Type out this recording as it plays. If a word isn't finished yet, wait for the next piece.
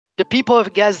The people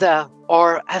of Gaza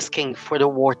are asking for the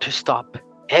war to stop.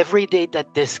 Every day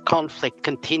that this conflict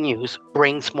continues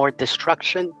brings more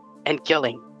destruction and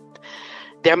killing.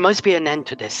 There must be an end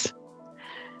to this.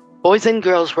 Boys and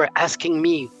girls were asking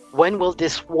me, when will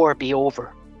this war be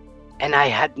over? And I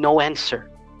had no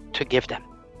answer to give them.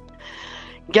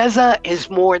 Gaza is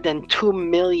more than 2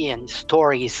 million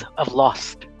stories of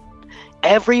loss.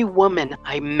 Every woman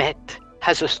I met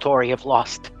has a story of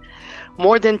loss.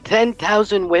 More than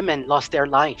 10,000 women lost their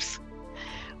lives.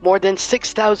 More than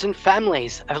 6,000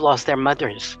 families have lost their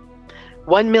mothers.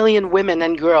 1 million women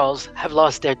and girls have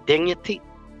lost their dignity,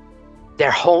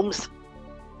 their homes,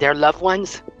 their loved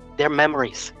ones, their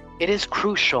memories. It is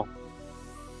crucial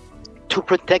to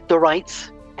protect the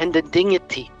rights and the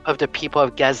dignity of the people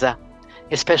of Gaza,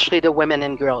 especially the women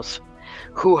and girls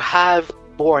who have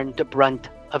borne the brunt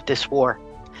of this war.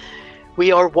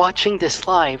 We are watching this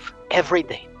live every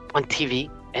day on TV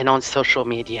and on social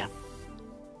media.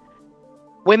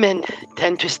 Women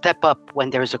tend to step up when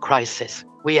there is a crisis.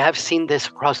 We have seen this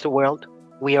across the world.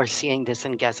 We are seeing this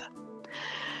in Gaza.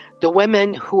 The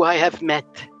women who I have met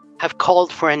have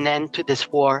called for an end to this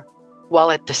war,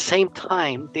 while at the same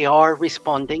time they are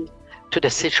responding to the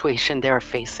situation they are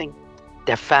facing,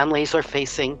 their families are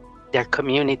facing, their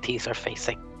communities are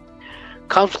facing.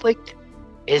 Conflict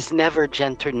is never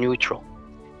gender neutral,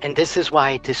 and this is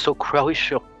why it is so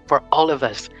crucial for all of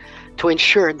us to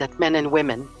ensure that men and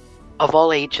women of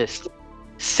all ages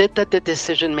sit at the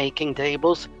decision-making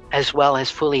tables as well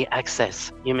as fully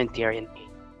access humanitarian aid.